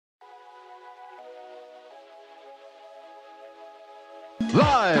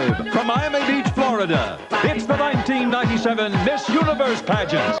Live from Miami Beach, Florida, it's the 1997 Miss Universe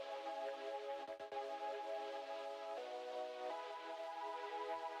pageant.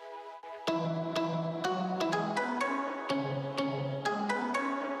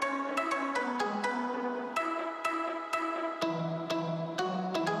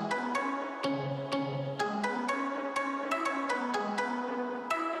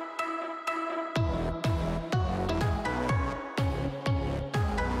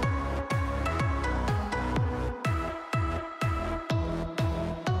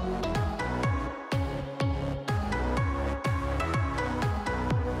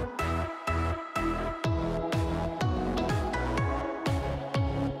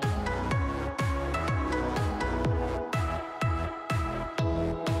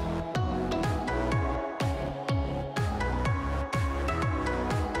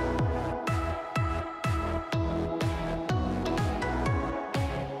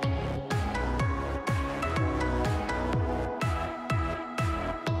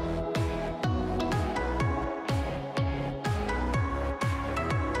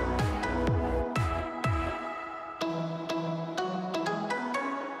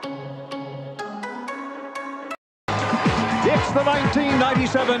 It's the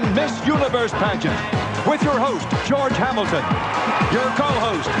 1997 Miss Universe pageant with your host, George Hamilton, your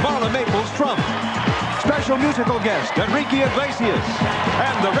co-host, Marla Maples-Trump, special musical guest, Enrique Iglesias,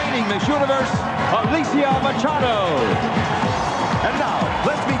 and the reigning Miss Universe, Alicia Machado. And now,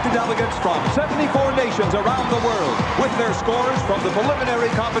 let's meet the delegates from 74 nations around the world with their scores from the preliminary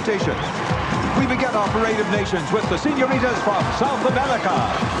competition. We begin our parade of nations with the senoritas from South America,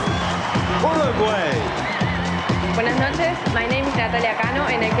 Uruguay. Buenas noches, my name is Natalia Cano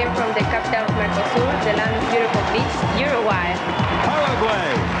and I came from the capital of Mercosur, the land of beautiful beach, Uruguay.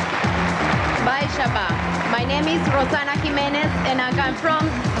 Paraguay. Bye, Chapa. My name is Rosana Jimenez and I come from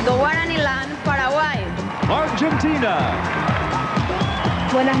the Guarani land, Paraguay. Argentina.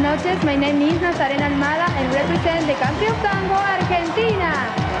 Buenas noches, my name is Nazarena Almada and represent the country of tango,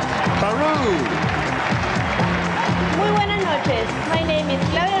 Argentina. Peru. Muy buenas noches, my name is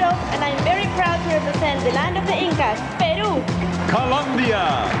Claudia López and I'm very proud to represent the land of the Incas, Peru.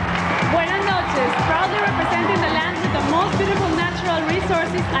 Colombia. Buenas noches, proudly representing the land with the most beautiful natural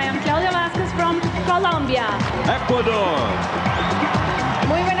resources, I am Claudia Vázquez from Colombia. Ecuador.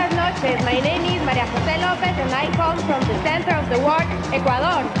 Muy buenas noches, my name is María José López and I come from the center of the world,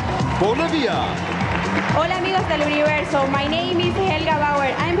 Ecuador. Bolivia. Hola amigos del Universo, my name is Helga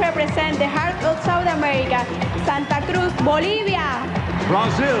Bauer. I represent the heart of South America, Santa Cruz, Bolivia.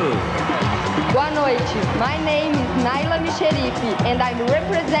 Brazil. Boa noite, my name is Naila Micherifi and I'm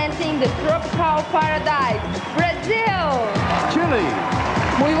representing the tropical paradise, Brazil. Chile.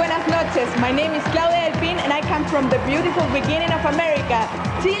 Muy buenas noches, my name is Claudia Delpin and I come from the beautiful beginning of America,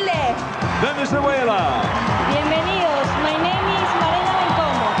 Chile. Venezuela. Bienvenidos, my name is Marina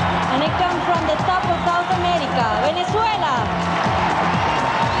Bencomo and I come from the top of South America, Venezuela.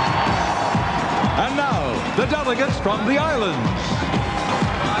 And now, the delegates from the islands.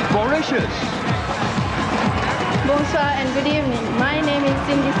 Mauritius. Bonsoir and good evening. My name is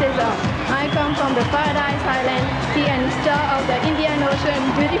Cindy Cesar. I come from the Paradise Island, sea and star of the Indian Ocean,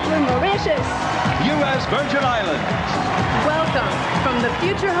 beautiful Mauritius. U.S. Virgin Islands. Welcome from the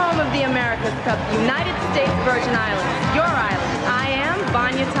future home of the America's Cup, United States Virgin Islands, your island. I am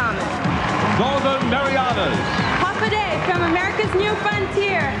Vanya Thomas. Northern Marianas. Day from America's new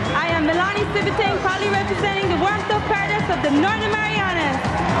frontier. I am Melanie Civitang, proudly representing the warmth of paradise of the Northern Marianas.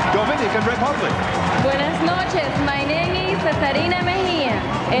 Dominican Republic. Buenas noches, my name is Cesarina Mejía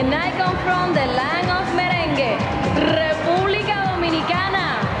and I come from the land of merengue, República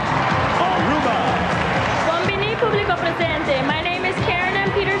Dominicana. Aruba. Buon vini público presente. My name is Karen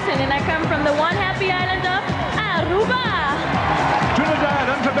M. Peterson and I come from the one happy island of Aruba. Trinidad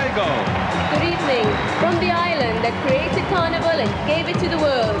and Tobago. Good evening. From the island that created carnival and gave it to the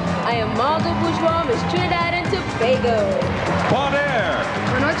world, I am Margot Bourgeois, Miss Trinidad and Tobago. Bonaire.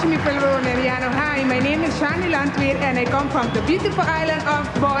 Buenas noches, mi pueblo bonaireano. Hi, my name is Shani Landweer and I come from the beautiful island of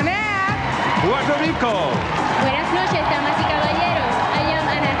Bonaire. Puerto Rico. Buenas noches, damas y caballeros. I am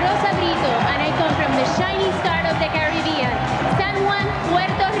Ana Rosa Brito and I come from the shining star of the Caribbean, San Juan,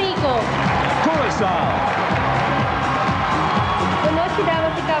 Puerto Rico. Curacao. Buenas noches,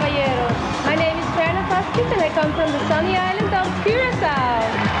 damas y caballeros. My name is Perna Vasquez and I come from the sunny island of Curacao.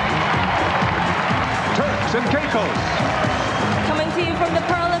 Turks and Caicos. Coming to you from the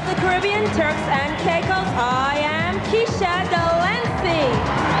pearl of the Caribbean, Turks and Caicos, I am Keisha Delancey.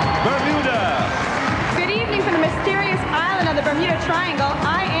 Bermuda. Good evening from the mysterious island of the Bermuda Triangle.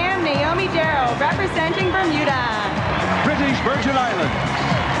 I am Naomi Darrow, representing Bermuda. British Virgin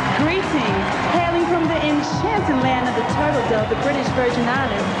Islands. Greetings, hailing from the enchanted land of the turtle dove, the British Virgin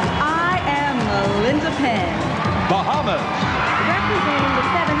Islands. I am Melinda Penn. Bahamas. Representing the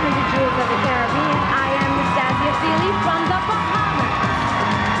 700 jewels of the Caribbean, I am Nastasia Seeley from the Bahamas.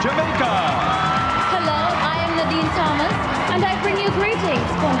 Jamaica. Hello, I am Nadine Thomas, and I bring you greetings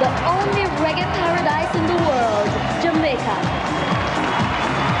from the only reggae paradise in the world, Jamaica.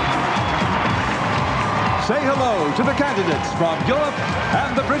 Say hello to the candidates from Europe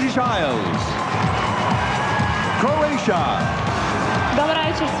and the British Isles. Croatia. Dobar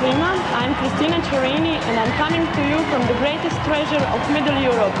večer svima. I'm Cristina Cerini and I'm coming to you from the greatest treasure of Middle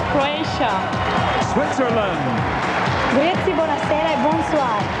Europe, Croatia. Switzerland. Grazie, buonasera e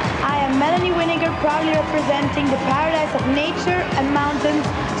bonsoir. I am Melanie Winiger, proudly representing the paradise of nature and mountains,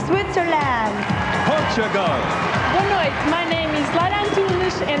 Switzerland. Portugal. Boa noite, my name is Lara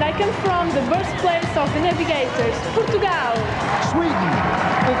Antunes and I come from the birthplace of the navigators, Portugal. Sweden.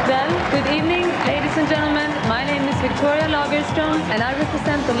 Good evening, ladies and gentlemen. My name is Victoria Lagerström and I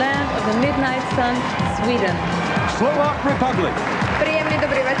represent the land of the midnight sun, Sweden. Slovak Republic. Príjemný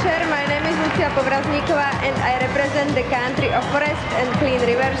dobrý večer, my name is Lucia Povrazníková and I represent the country of forest and clean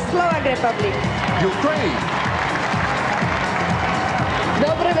rivers, Slovak Republic. Ukraine.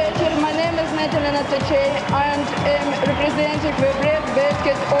 Добрый вечер, my name is Natalia Tache and I'm representing the bread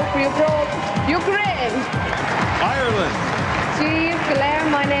basket of Europe, Ukraine. Ireland. Claire,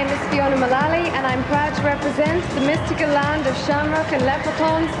 my name is Fiona Mullally and I'm proud to represent the mystical land of Shamrock and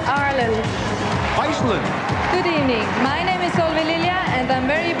Leprechauns, Ireland. Iceland. Good evening, my name is Solveig Lilja and I'm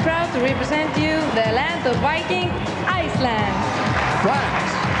very proud to represent you, the land of Viking, Iceland.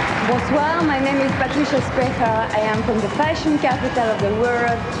 France. Bonsoir, my name is Patricia Specha. I am from the fashion capital of the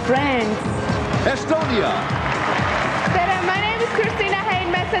world, France. Estonia. My name is Christina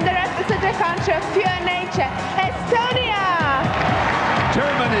Heinmess and I represent the country of pure nature, Estonia.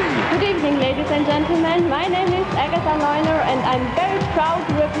 Germany. Good evening, ladies and gentlemen. My name is Agatha Neuner and I'm very proud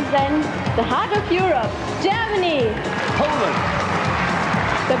to represent the heart of Europe, Germany. Poland.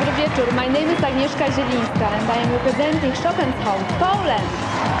 Dobry wieczór. My name is Agnieszka Zielińska and I am representing Stockholm, Poland.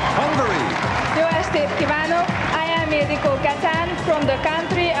 Hungary. Jó estét kívánok! I am Ildikó Katan from the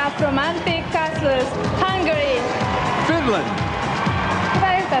country of romantic castles, Hungary. Finland.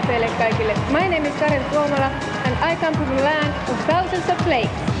 Hyvää iltaa teille kaikille. My name is Karen Tuomola and I come from the land of thousands of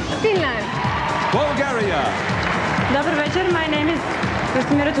lakes, Finland. Bulgaria. Добрый вечер. My name is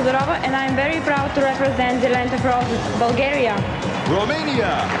Krastimira Tudorova and I am very proud to represent the land of roses, Bulgaria.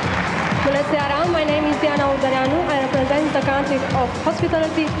 Romania. Bună seara, my name is Diana Urdăreanu. I represent the country of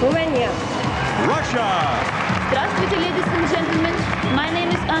hospitality, Romania. Russia. Здравствуйте, ladies and gentlemen. My name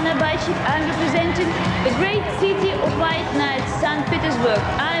is Anna Bajcik. I'm representing the great city of White Knights, St. Petersburg.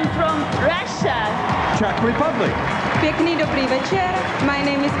 I'm from Russia. Czech Republic. Pěkný dobrý večer. My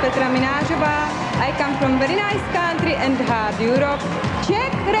name is Petra Minážová. I come from very nice country and hard Europe,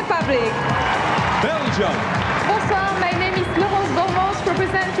 Czech Republic. Belgium. Bonsoir, my name is Laurence Dormans,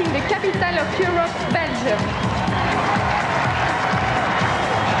 representing the capital of Europe, Belgium.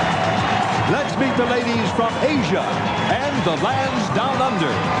 Let's meet the ladies from Asia and the lands down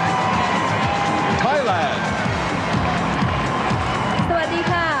under. Thailand. สวัสดี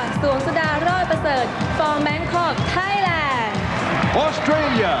ค่ะ สวงสุดารอดประเสริฐ from Bangkok, Thailand.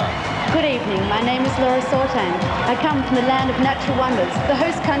 Australia. Good evening, my name is Laura Sortang. I come from the land of natural wonders, the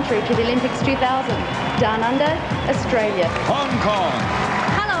host country to the Olympics 2000, Down Under, Australia. Hong Kong.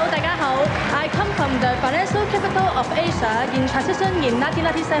 Hello, 大家好. I come from the financial capital of Asia in transition in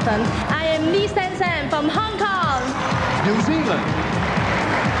 1997. I am Lee San San from Hong Kong. New Zealand.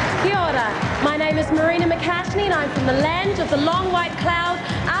 Kia ora. My name is Marina McCashney and I'm from the land of the long white cloud,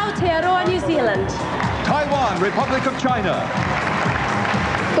 Aotearoa, New Zealand. Taiwan, Republic of China.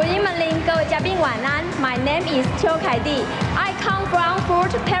 Good evening, 各位嘉宾晚安. My name is 邱凯蒂. I come from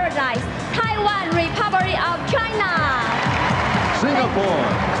Fruit Paradise, Taiwan, Republic of China. Singapore.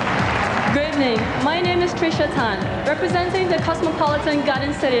 Good evening. My name is Trisha Tan, representing the cosmopolitan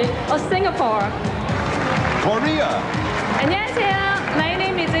garden city of Singapore. Korea. 안녕하세요. My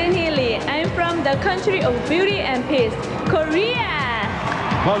name is Eun-hee Lee. I'm from the country of beauty and peace, Korea.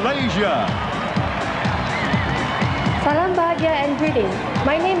 Malaysia. Salam bahagia and greetings.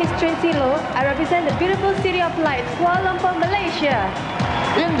 My name is Tracy Loh. I represent the beautiful city of light, Kuala Lumpur, Malaysia.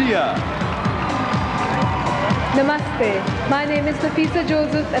 India. Namaste. My name is Nafisa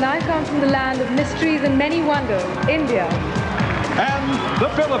Joseph and I come from the land of mysteries and many wonders, India. And the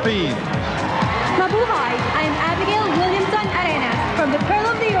Philippines. Mabuhay. I am Abigail Williamson Arenas from the Pearl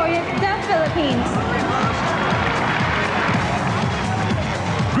of the Orient, the Philippines.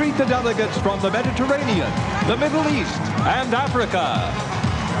 Greet the delegates from the Mediterranean, the Middle East, and Africa.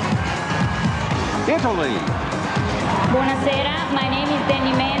 Italy. Buonasera, my name is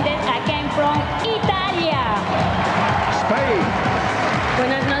Danny Mendes. I came from Italia. Spain.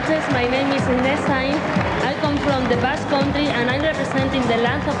 Buenas noches, my name is Inés Sainz. I come from the Basque Country and I'm representing the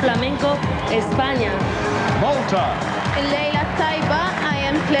land of flamenco, España. Malta. Leila Taiba, I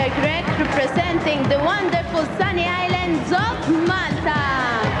am Claire Gregg, representing the wonderful sunny islands of Malta.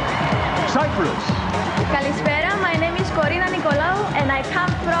 Cyprus. Kalispera, my name is Corina Nicolaou and I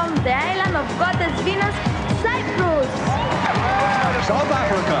come from the island of Gottes Venus, Cyprus. South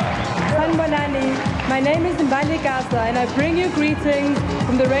Africa. San Bonani, my name is Mbali Gasa and I bring you greetings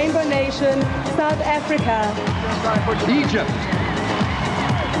from the Rainbow Nation, South Africa. Egypt.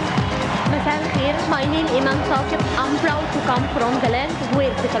 مساء الخير, my name is Iman Saqib. I'm proud to come from the land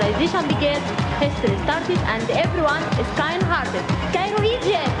where civilization began, history started, and everyone is kind-hearted. Cairo,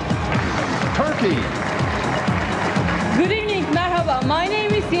 Egypt. Turkey. Good evening, merhaba. My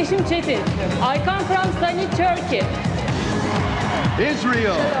name is Yeşim Çetin. I come from sunny Turkey.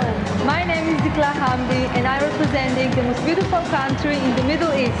 Israel. My name is Dikla Hamdi and I'm representing the most beautiful country in the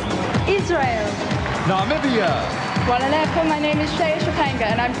Middle East, Israel. Namibia. Walaleko, my name is Shea Shapanga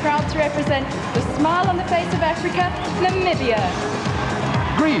and I'm proud to represent the smile on the face of Africa, Namibia.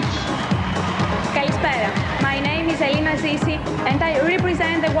 Greece. Kalispera. My name is Elina Sisi and I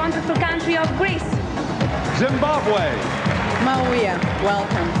represent the wonderful country of Greece. Zimbabwe. Mauia,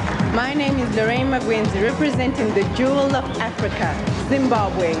 welcome. My name is Lorraine Magwinzi, representing the jewel of Africa,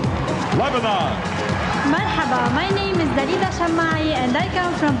 Zimbabwe. Lebanon. Marhaba, my name is Dalida Shammai and I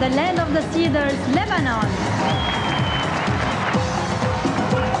come from the land of the cedars, Lebanon.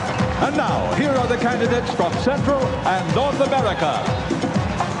 And now, here are the candidates from Central and North America.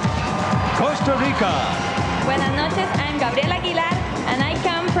 Costa Rica. Buenas noches, I'm Gabriela Aguilar and I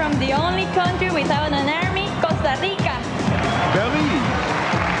come from the only country without an army, Costa Rica. Belize.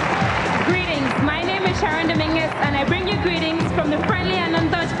 Greetings, my name is Sharon Dominguez and I bring you greetings from the friendly and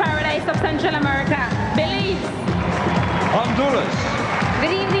untouched paradise of Central America, Belize. Honduras.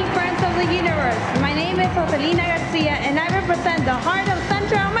 Good evening, friends of the universe. My name is Joselina Garcia and I represent the heart of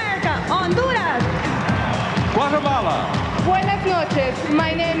Central America, Honduras. Guatemala. Buenas noches,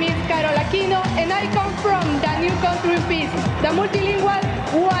 my name is Carol Aquino and I come from the new country of peace, the multilingual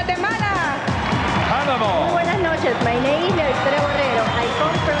Guatemala. Panama. Buenas noches, my name is Victoria Borrero. I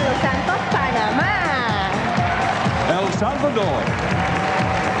come from Los Santos, Panamá. El Salvador.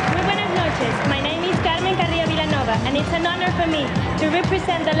 Muy buenas noches, my name is Carmen Carrillo Villanova and it's an honor for me to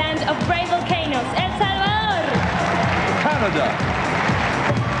represent the land of brave volcanoes, El Salvador. Canada.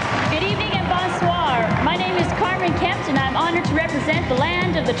 Good evening and bonsoir. My name is Carmen Kempt and I'm honored to represent the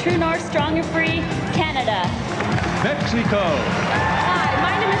land of the true north, strong and free, Canada. Mexico. Hi,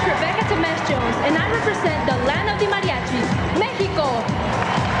 my name is Rebecca Temes-Jones and I represent the land of the mariachis, Mexico.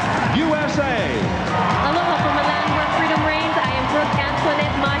 USA. Aloha from a land where freedom reigns. I am Brooke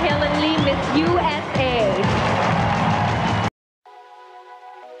Antoinette Mahelen Lee, Miss USA.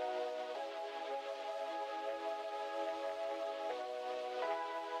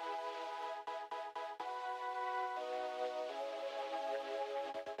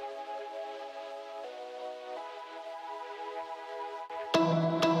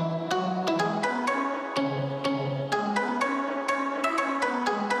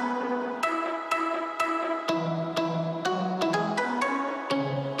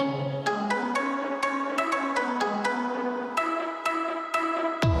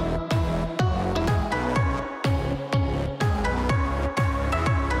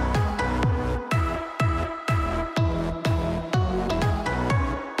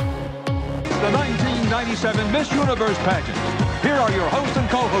 The 1997 Miss Universe pageant. Here are your hosts and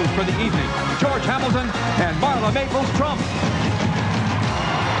co-hosts for the evening, George Hamilton and Marla Maples Trump.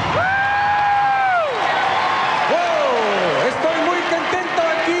 ¡Wow! Estoy muy contento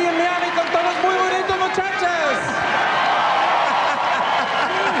aquí en Miami con todos muy bonitos muchachos.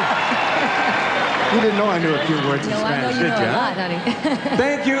 You didn't know I knew a few words in No, I know Spanish, you did know you? a lot, honey.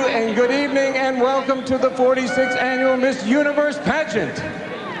 Thank you and good evening and welcome to the 46th annual Miss Universe pageant.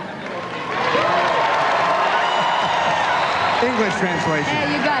 English translation.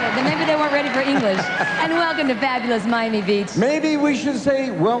 Hey, you got it. Then maybe they weren't ready for English. And welcome to fabulous Miami Beach. Maybe we should say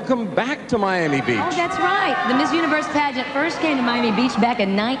welcome back to Miami Beach. Oh, that's right. The Miss Universe pageant first came to Miami Beach back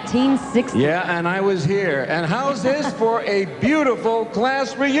in 1960. Yeah, and I was here. And how's this for a beautiful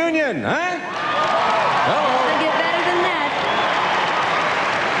class reunion, huh? Hello. Doesn't get better than that.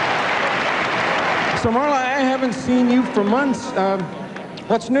 So, Marla, I haven't seen you for months.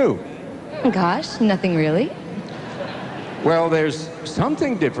 What's new? Gosh, nothing really. Well, there's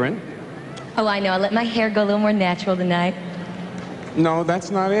something different. Oh, I know. I let my hair go a little more natural tonight. No,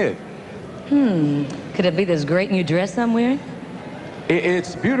 that's not it. Could it be this great new dress I'm wearing?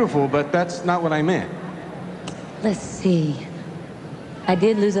 It's beautiful, but that's not what I meant. Let's see. I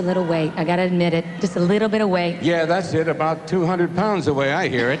did lose a little weight. I gotta admit it. Just a little bit of weight. Yeah, that's it. About 200 pounds the way I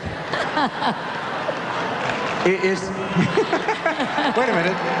hear it. Wait a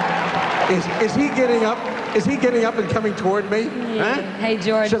minute. Is he getting up? Is he getting up and coming toward me? Yeah. Huh? Hey,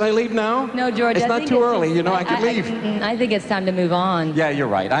 George. Should I leave now? No, George. It's not too early. You know, I could leave. I think it's time to move on. Yeah, you're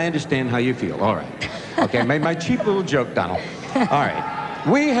right. I understand how you feel. All right. Okay, made my cheap little joke, Donald. All right.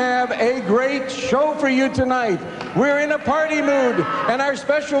 We have a great show for you tonight. We're in a party mood, and our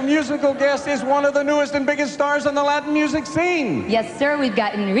special musical guest is one of the newest and biggest stars on the Latin music scene. Yes, sir. We've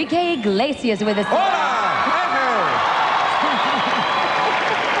got Enrique Iglesias with us. Hola!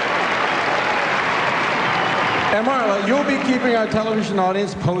 And Marla, you'll be keeping our television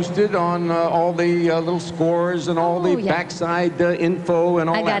audience posted on all the little scores and all the backside info and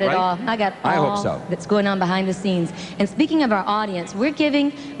all that, right? I got it all. I got all I hope so. That's going on behind the scenes. And speaking of our audience, we're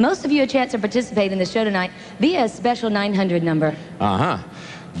giving most of you a chance to participate in the show tonight via a special 900 number. Uh-huh.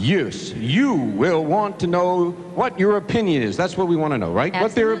 Yes, you will want to know what your opinion is. That's what we want to know, right? Absolutely.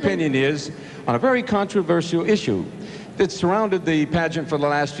 What their opinion is on a very controversial issue that surrounded the pageant for the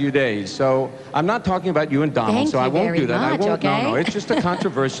last few days. So I'm not talking about you and Donald, so I won't do that. I won't. Okay? No, it's just a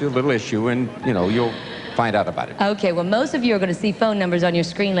controversial little issue, and you know, you'll find out about it. Okay, well, most of you are going to see phone numbers on your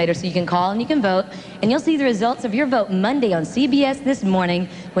screen later, so you can call and you can vote. And you'll see the results of your vote Monday on CBS This Morning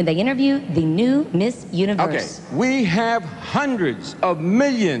when they interview the new Miss Universe. Okay, we have hundreds of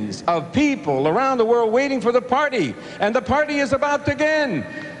millions of people around the world waiting for the party, and the party is about to begin.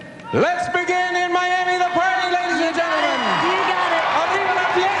 Let's begin in Miami, the party, ladies and gentlemen. You got it. Arriba la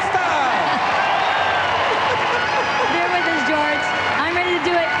fiesta. Bear with us, George. I'm ready to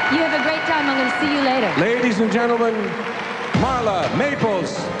do it. You have a great time. I'm going to see you later. Ladies and gentlemen, Marla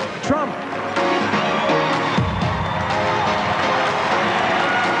Maples Trump.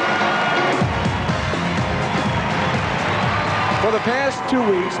 For the past 2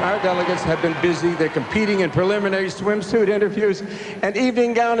 weeks, our delegates have been busy. They're competing in preliminary swimsuit interviews and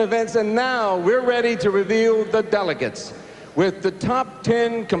evening gown events, and now we're ready to reveal the delegates with the top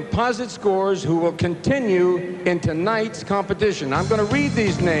 10 composite scores who will continue in tonight's competition. I'm going to read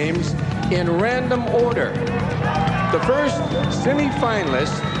these names in random order. The first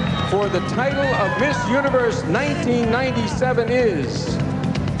semi-finalist for the title of Miss Universe 1997 is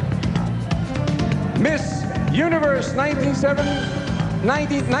Miss Universe 1997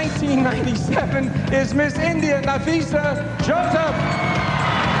 is Miss India Nafisa Joseph.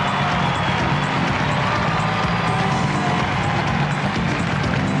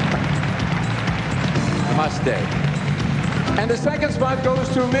 Namaste. And the second spot goes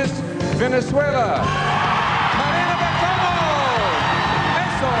to Miss Venezuela.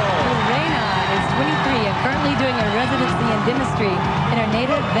 Reina is 23 and currently doing a residency in dentistry in her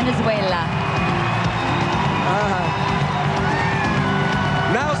native Venezuela.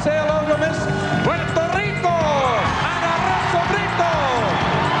 Now say hello to Miss Puerto Rico, Ana Rosa Brito.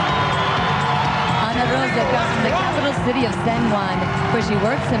 Ana Rosa comes from the capital city of San Juan, where she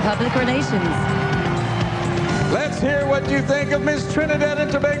works in public relations. Let's hear what you think of Miss Trinidad and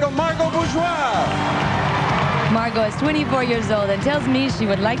Tobago, Margot Bourgeois. Margot is 24 years old and tells me she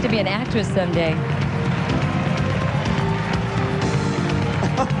would like to be an actress someday.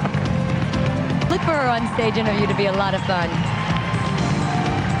 Look for her on-stage interview to be a lot of fun.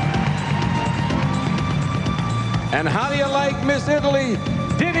 And how do you like Miss Italy,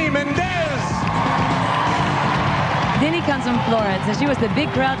 Dini Mendez? Dini comes from Florence, and she was the big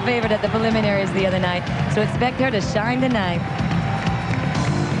crowd favorite at the preliminaries the other night, so expect her to shine tonight.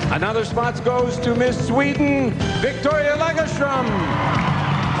 Another spot goes to Miss Sweden, Victoria Lagerström.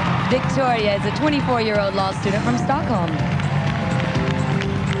 Victoria is a 24-year-old law student from Stockholm.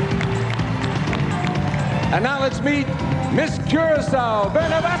 And now let's meet Miss Curacao,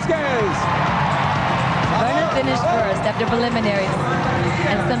 Berna Vasquez. Berna finished first after preliminaries,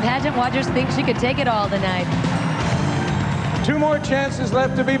 and some pageant watchers think she could take it all tonight. 2 more chances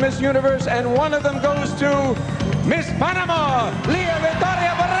left to be Miss Universe, and one of them goes to Miss Panama, Leah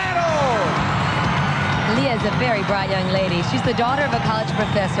Victoria Barrero. Leah is a very bright young lady. She's the daughter of a college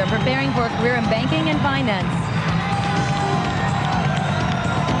professor preparing for a career in banking and finance.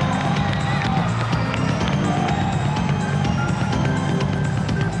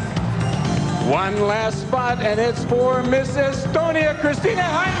 One last spot, and it's for Miss Estonia, Christina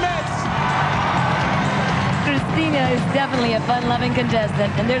Heinmetz. Christina is definitely a fun-loving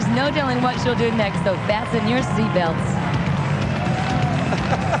contestant, and there's no telling what she'll do next, so fasten your seatbelts.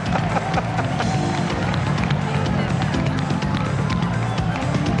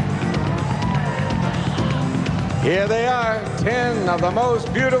 Here they are, 10 of the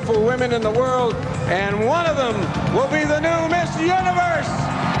most beautiful women in the world, and one of them will be the new Miss Universe.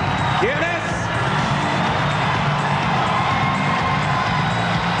 Guinness.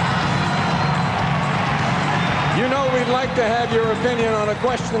 You know we'd like to have your opinion on a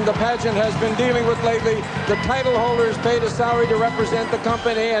question the pageant has been dealing with lately. The title holder is paid a salary to represent the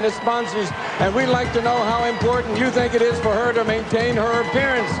company and its sponsors, and we'd like to know how important you think it is for her to maintain her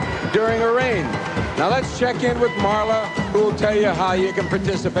appearance during her reign. Now let's check in with Marla, who will tell you how you can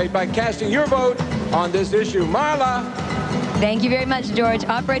participate by casting your vote on this issue. Marla. Thank you very much, George.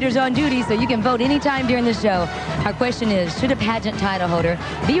 Operators on duty, so you can vote anytime during the show. Our question is, should a pageant title holder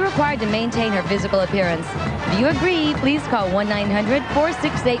be required to maintain her physical appearance? If you agree, please call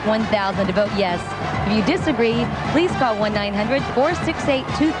 1-900-468-1000 to vote yes. If you disagree, please call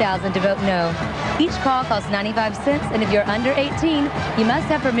 1-900-468-2000 to vote no. Each call costs 95 cents, and if you're under 18, you must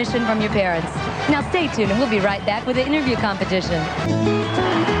have permission from your parents. Now stay tuned, and we'll be right back with the interview competition.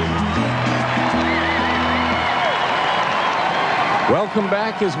 Welcome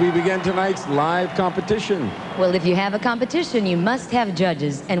back as we begin tonight's live competition. Well, if you have a competition, you must have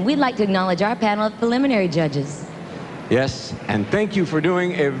judges, and we'd like to acknowledge our panel of preliminary judges. Yes, and thank you for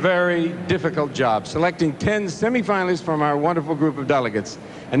doing a very difficult job, selecting 10 semifinalists from our wonderful group of delegates.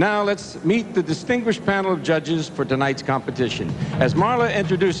 And now let's meet the distinguished panel of judges for tonight's competition. As Marla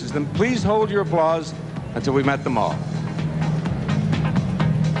introduces them, please hold your applause until we met them all.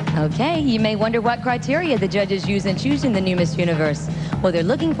 Okay, you may wonder what criteria the judges use in choosing the new Miss Universe. Well, they're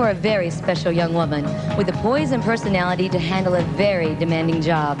looking for a very special young woman with the poise and personality to handle a very demanding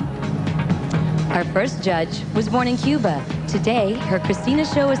job. Our first judge was born in Cuba. Today, her Cristina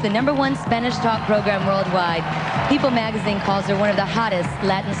show is the #1 Spanish talk program worldwide. People magazine calls her one of the hottest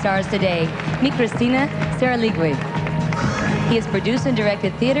Latin stars today. Meet Cristina Saralegui. He has produced and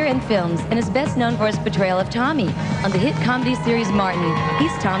directed theater and films and is best known for his portrayal of Tommy on the hit comedy series Martin.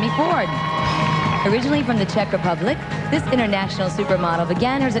 He's Tommy Ford. Originally from the Czech Republic, this international supermodel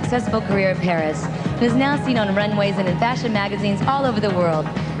began her successful career in Paris and is now seen on runways and in fashion magazines all over the world.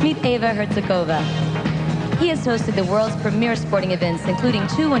 Meet Eva Hertzakova. He has hosted the world's premier sporting events, including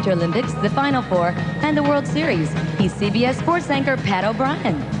 2 Winter Olympics, the Final Four, and the World Series. He's CBS sports anchor Pat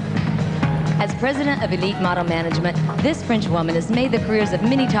O'Brien. As president of Elite Model Management, this French woman has made the careers of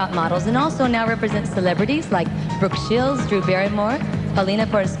many top models and also now represents celebrities like Brooke Shields, Drew Barrymore, Paulina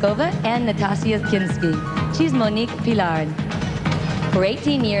Poroskova, and Natasha Kinski. She's Monique Pillard. For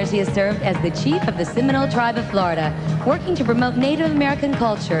 18 years, he has served as the chief of the Seminole Tribe of Florida, working to promote Native American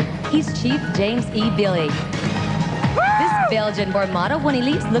culture. He's Chief James E. Billy. This Belgian-born model won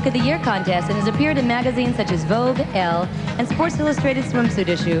Elite's Look of the Year contest and has appeared in magazines such as Vogue, Elle, and Sports Illustrated swimsuit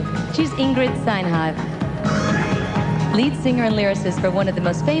issue. She's Ingrid Steinheim. Lead singer and lyricist for one of the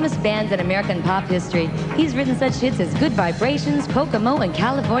most famous bands in American pop history. He's written such hits as Good Vibrations, Kokomo, and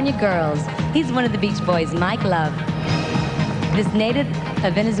California Girls. He's one of the Beach Boys, Mike Love. This native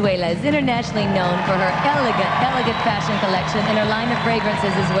of Venezuela is internationally known for her elegant fashion collection and her line of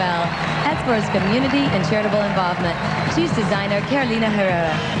fragrances as well. As for his community and charitable involvement, she's designer Carolina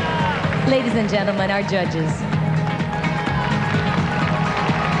Herrera. Ladies and gentlemen, our judges.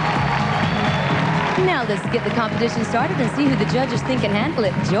 Now let's get the competition started and see who the judges think can handle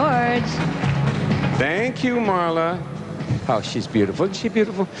it. George. Thank you, Marla. Oh, she's beautiful. Isn't she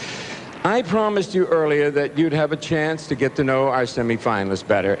beautiful? I promised you earlier that you'd have a chance to get to know our semifinalists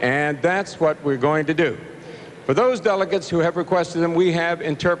better, and that's what we're going to do. For those delegates who have requested them, we have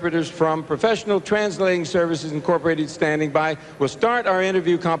interpreters from Professional Translating Services Incorporated standing by. We'll start our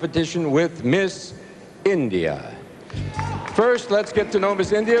interview competition with Miss India. First, let's get to know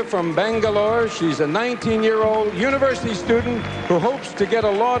Miss India from Bangalore. She's a 19-year-old university student who hopes to get a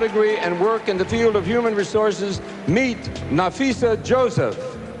law degree and work in the field of human resources. Meet Nafisa Joseph.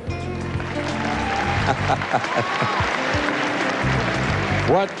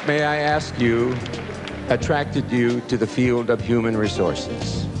 What, may I ask you, attracted you to the field of human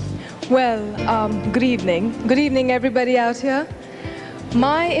resources? Well, good evening. Good evening, everybody out here.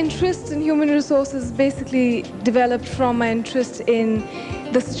 My interest in human resources basically developed from my interest in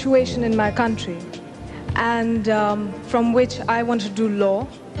the situation in my country, and from which I wanted to do law,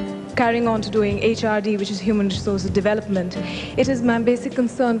 carrying on to doing HRD, which is Human Resources Development. It is my basic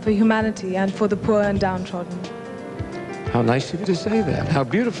concern for humanity and for the poor and downtrodden. How nice of you to say that. How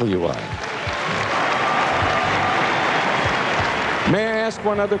beautiful you are. May I ask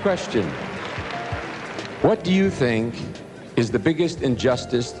one other question? What do you think is the biggest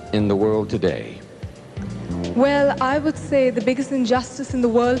injustice in the world today? Well, I would say the biggest injustice in the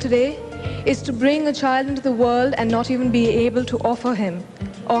world today is to bring a child into the world and not even be able to offer him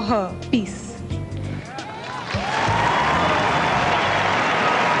or her peace.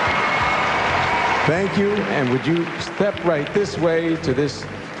 Thank you, and would you step right this way to this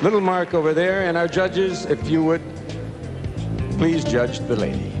little mark over there, and our judges, if you would, please judge the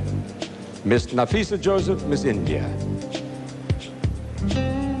lady. Miss Nafisa Joseph, Miss India.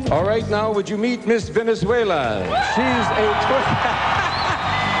 All right, now would you meet Miss Venezuela? She's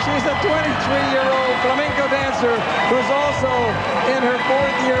a 23-year-old flamenco dancer who's also in her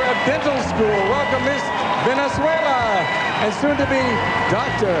 4th year of dental school. Welcome, Miss Venezuela, and soon to be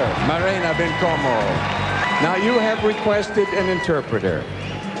Dr. Marina Bencomo. Now you have requested an interpreter.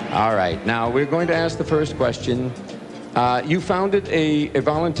 All right, now we're going to ask the first question. You founded a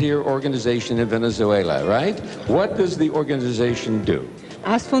volunteer organization in Venezuela, right? What does the organization do?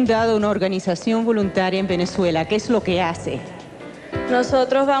 Has fundado una organización voluntaria en Venezuela. ¿Qué es lo que hace?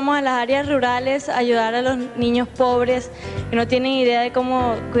 Nosotros vamos a las áreas rurales a ayudar a los niños pobres que no tienen idea de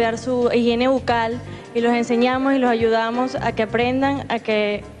cómo cuidar su higiene bucal y los enseñamos y los ayudamos a que aprendan a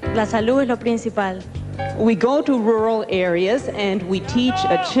que la salud es lo principal. We go to rural areas and we teach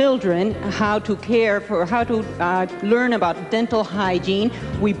children how to care for, how to learn about dental hygiene.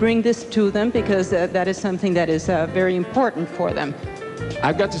 We bring this to them because that is something that is very important for them.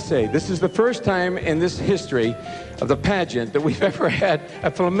 I've got to say, this is the first time in this history of the pageant that we've ever had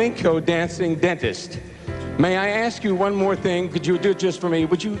a flamenco dancing dentist. May I ask you one more thing? Could you do it just for me?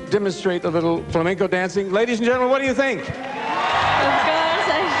 Would you demonstrate a little flamenco dancing? Ladies and gentlemen, what do you think? Of course,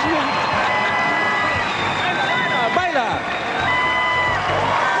 I should. Baila!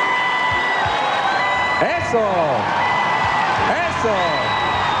 Eso! Eso!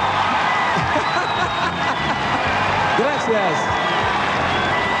 Gracias.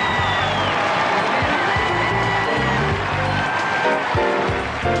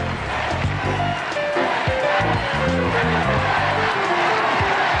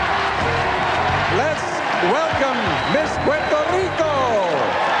 Let's welcome Miss Puerto Rico.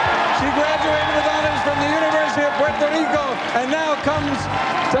 She graduated with honors from the University of Puerto Rico and now comes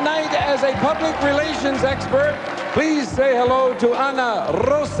tonight as a public relations expert. Please say hello to Ana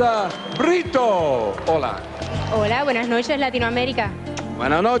Rosa Brito. Hola. Hola, buenas noches, Latinoamérica.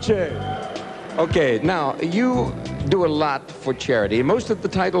 Buenas noches. Okay, now you do a lot for charity. Most of the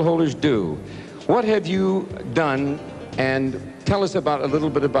title holders do. What have you done? And tell us about a little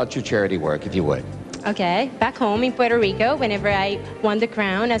bit about your charity work, if you would. Okay, back home in Puerto Rico, whenever I won the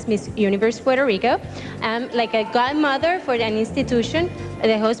crown as Miss Universe Puerto Rico, I'm like a godmother for an institution,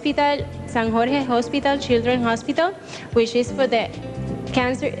 the hospital, San Jorge Hospital, Children's Hospital, which is for the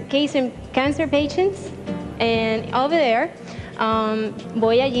cancer patients. And over there,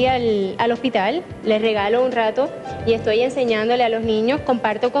 voy allí al hospital, les regalo un rato y estoy enseñándole a los niños,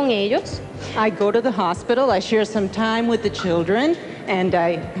 comparto con ellos. I go to the hospital, I share some time with the children, and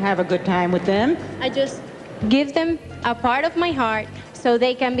I have a good time with them. I just give them a part of my heart so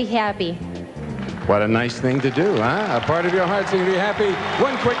they can be happy. What a nice thing to do, huh? A part of your heart so you can be happy.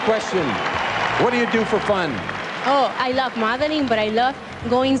 One quick question. What do you do for fun? Oh, I love modeling, but I love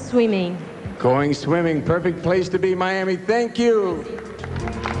going swimming. Going swimming, perfect place to be, Miami. Thank you.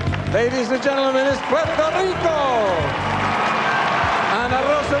 Ladies and gentlemen, it's Puerto Rico. Ana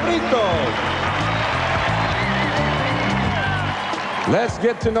Rosa Brito. Let's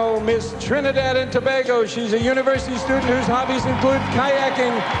get to know Miss Trinidad and Tobago. She's a university student whose hobbies include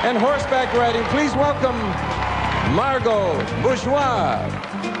kayaking and horseback riding. Please welcome Margot Bourgeois.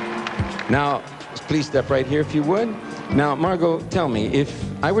 Now, please step right here if you would. Now, Margot, tell me, if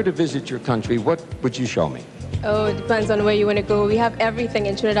I were to visit your country, what would you show me? Oh, it depends on where you want to go. We have everything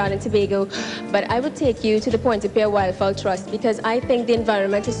in Trinidad and Tobago, but I would take you to the Pointe Pierre Wildfowl Trust because I think the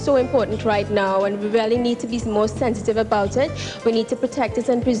environment is so important right now and we really need to be more sensitive about it. We need to protect it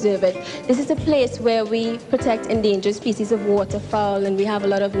and preserve it. This is a place where we protect endangered species of waterfowl and we have a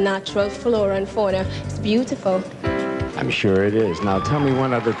lot of natural flora and fauna. It's beautiful. I'm sure it is. Now, tell me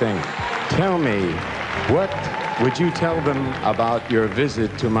one other thing. Tell me, what would you tell them about your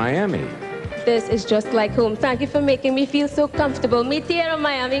visit to Miami? This is just like home. Thank you for making me feel so comfortable. Mi tierra,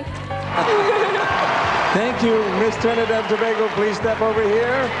 Miami. Thank you, Miss Trinidad and Tobago. Please step over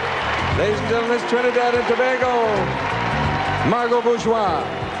here. Ladies and gentlemen, Miss Trinidad and Tobago, Margot Bourgeois.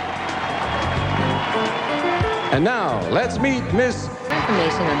 And now, let's meet Miss... For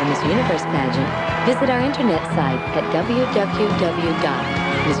information on the Miss Universe pageant, visit our internet site at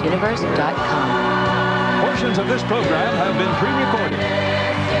www.missuniverse.com. Portions of this program have been pre-recorded.